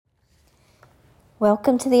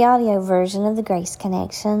Welcome to the audio version of the Grace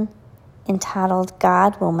Connection, entitled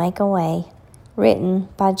God Will Make a Way, written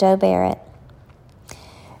by Joe Barrett.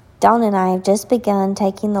 Dawn and I have just begun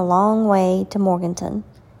taking the long way to Morganton,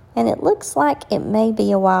 and it looks like it may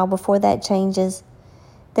be a while before that changes.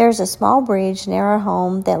 There's a small bridge near our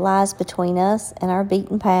home that lies between us and our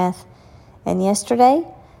beaten path, and yesterday,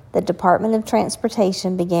 the Department of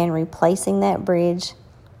Transportation began replacing that bridge.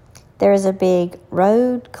 There is a big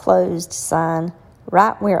 "Road Closed" sign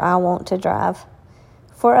right where I want to drive.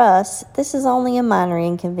 For us, this is only a minor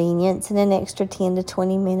inconvenience and an extra 10 to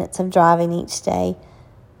 20 minutes of driving each day.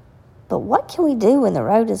 But what can we do when the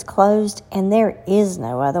road is closed and there is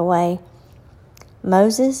no other way?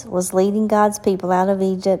 Moses was leading God's people out of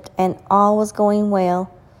Egypt, and all was going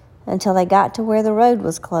well until they got to where the road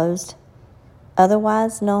was closed,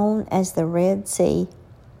 otherwise known as the Red Sea.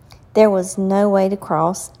 There was no way to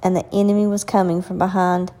cross, and the enemy was coming from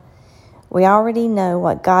behind. We already know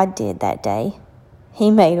what God did that day. He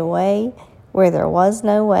made a way where there was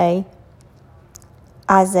no way.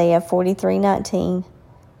 Isaiah 43:19.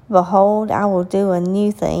 Behold, I will do a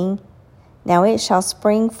new thing. Now it shall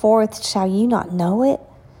spring forth. Shall you not know it?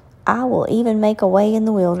 I will even make a way in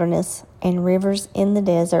the wilderness and rivers in the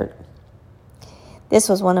desert. This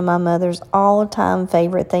was one of my mother's all-time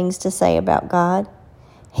favorite things to say about God.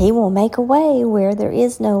 He will make a way where there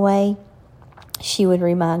is no way, she would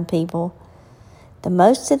remind people. The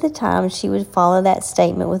most of the time, she would follow that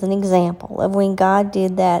statement with an example of when God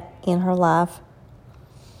did that in her life.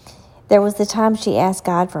 There was the time she asked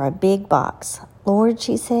God for a big box. Lord,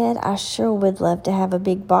 she said, I sure would love to have a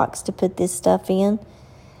big box to put this stuff in.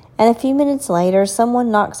 And a few minutes later,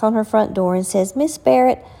 someone knocks on her front door and says, Miss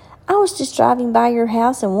Barrett, I was just driving by your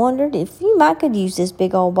house and wondered if you might could use this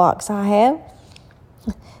big old box I have.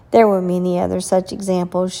 There were many other such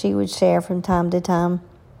examples she would share from time to time.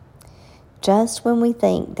 Just when we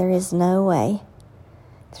think there is no way,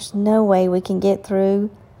 there's no way we can get through,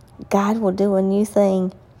 God will do a new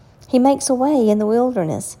thing. He makes a way in the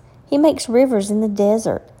wilderness. He makes rivers in the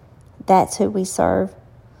desert. That's who we serve.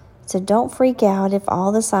 So don't freak out if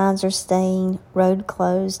all the signs are saying road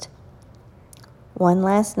closed. One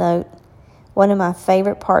last note. One of my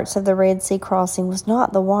favorite parts of the Red Sea crossing was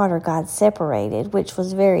not the water God separated, which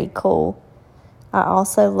was very cool. I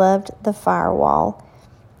also loved the firewall.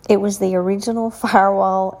 It was the original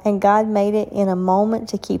firewall, and God made it in a moment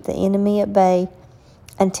to keep the enemy at bay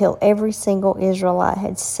until every single Israelite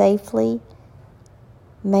had safely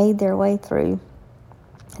made their way through.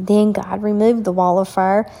 Then God removed the wall of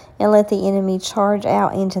fire and let the enemy charge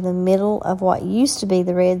out into the middle of what used to be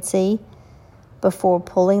the Red Sea before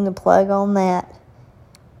pulling the plug on that.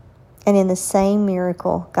 And in the same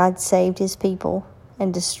miracle, God saved his people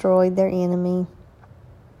and destroyed their enemy.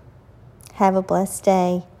 Have a blessed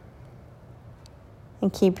day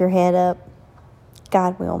and keep your head up.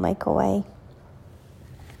 God will make a way.